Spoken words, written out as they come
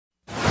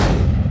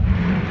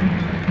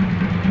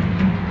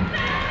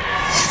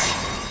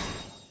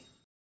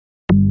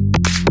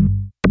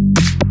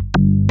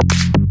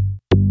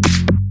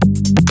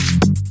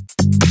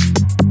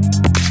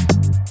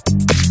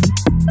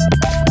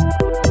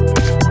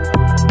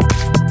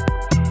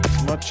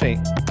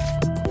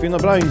Fiona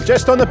Brown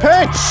just on the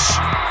pitch.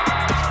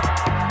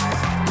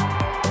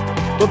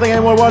 Don't think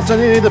any more words on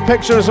any of the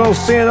pictures will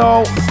say it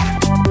all.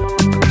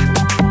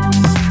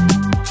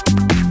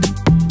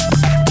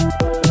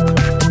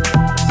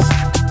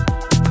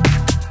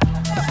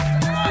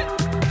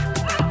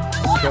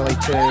 Kelly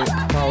to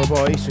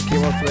Boys, who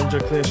came on for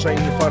injured Claire Shine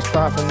in the first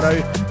half, and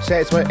now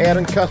sets with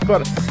Erin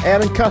Cuthbert.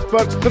 Erin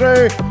Cuthbert's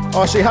through.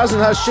 Oh, she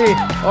hasn't, has she?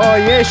 Oh,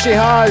 yes, she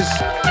has.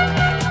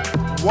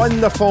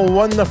 Wonderful,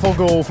 wonderful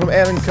goal from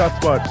Erin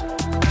Cuthbert.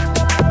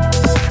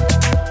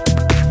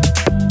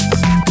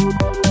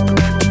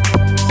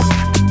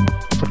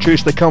 For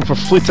choice to come for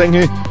Fleeting,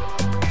 who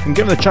can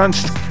give the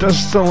chance, does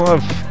still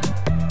have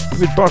a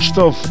good burst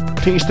of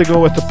pace to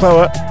go with the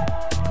power.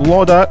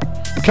 Lauder,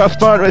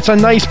 Cuthbert, it's a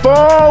nice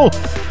ball!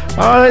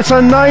 And it's a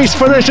nice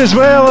finish as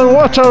well, and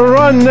what a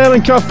run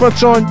Erin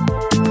Cuthbert's on.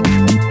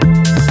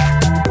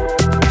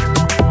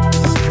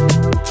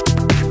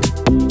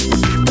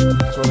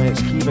 So then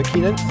it's Kiva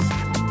Keenan.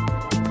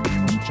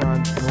 First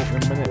chance in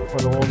opening minute for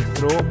the long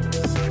throw.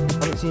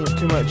 Haven't seen it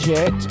too much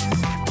yet.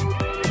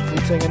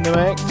 Fleeting in the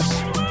mix.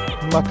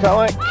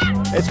 McCulloch.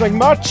 It's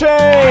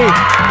McMurtry!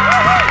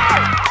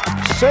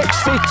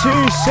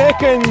 62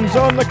 seconds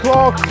on the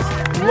clock.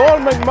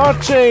 Lord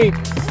McMurtry,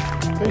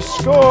 who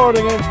scored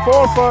against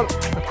Forfar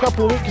a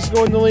couple of weeks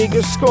ago in the league,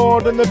 has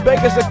scored on the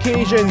biggest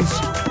occasions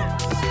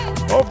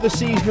of the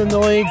season in the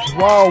league.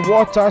 Wow,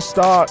 what a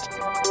start.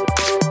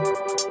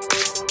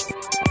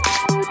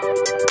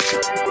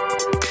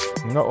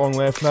 Not long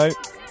left now.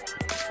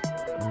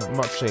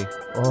 McMurtry.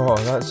 Oh,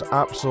 that's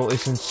absolutely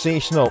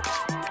sensational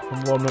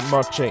from Lord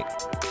McMurtry.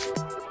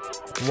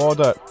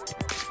 Lauder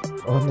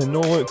on the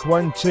no-look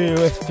 1-2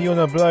 with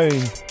Fiona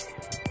Brown.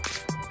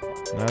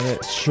 And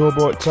it's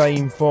showboat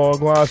time for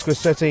Glasgow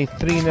City,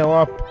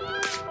 3-0 up.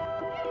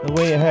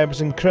 Away at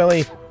Hibs, and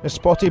Crilly has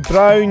spotted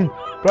Brown.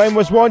 Brown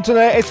was wanting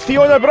it, it's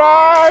Fiona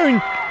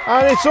Brown!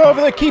 And it's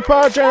over the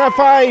keeper, Jenna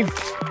 5.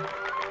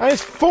 And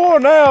it's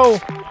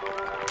 4-0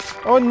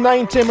 on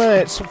 90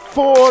 minutes,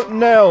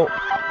 4-0.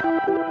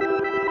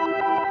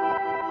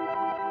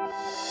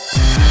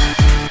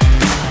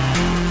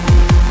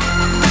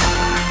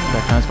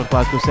 Big hands for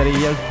Glasgow City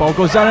here, ball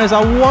goes in, it's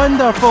a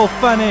wonderful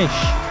finish.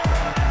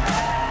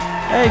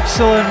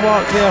 Excellent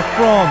work there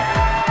from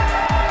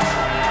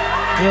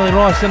Hayley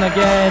Rawson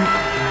again.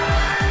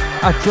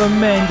 A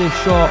tremendous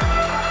shot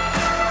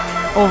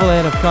over the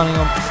head of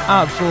Cunningham.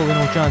 Absolutely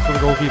no chance for the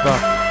goalkeeper.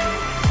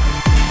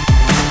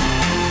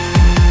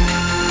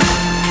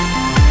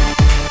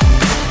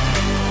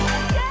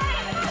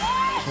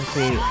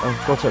 City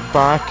have got it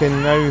back,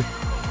 and now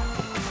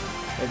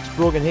it's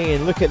Brogan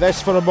Hagan. Look at this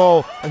for a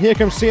ball, and here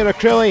comes Sarah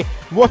Crilly.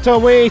 What a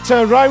way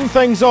to round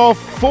things off.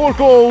 4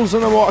 goals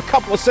and a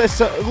couple of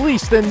assists at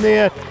least in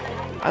there.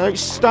 An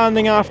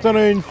outstanding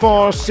afternoon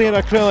for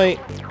Sarah Crilly.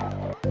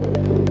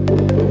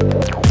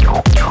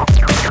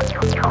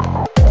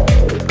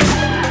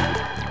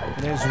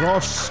 There's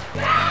Ross,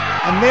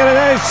 and there it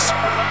is,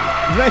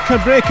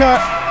 record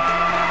breaker.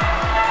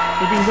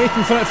 We've been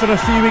waiting for it for a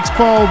few weeks,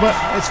 Paul, but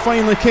it's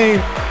finally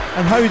came.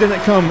 And how did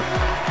it come?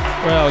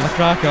 Well, it was a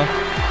cracker.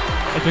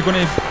 If you're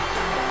going to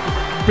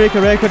break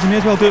a record, you may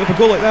as well do it with a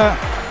goal like that.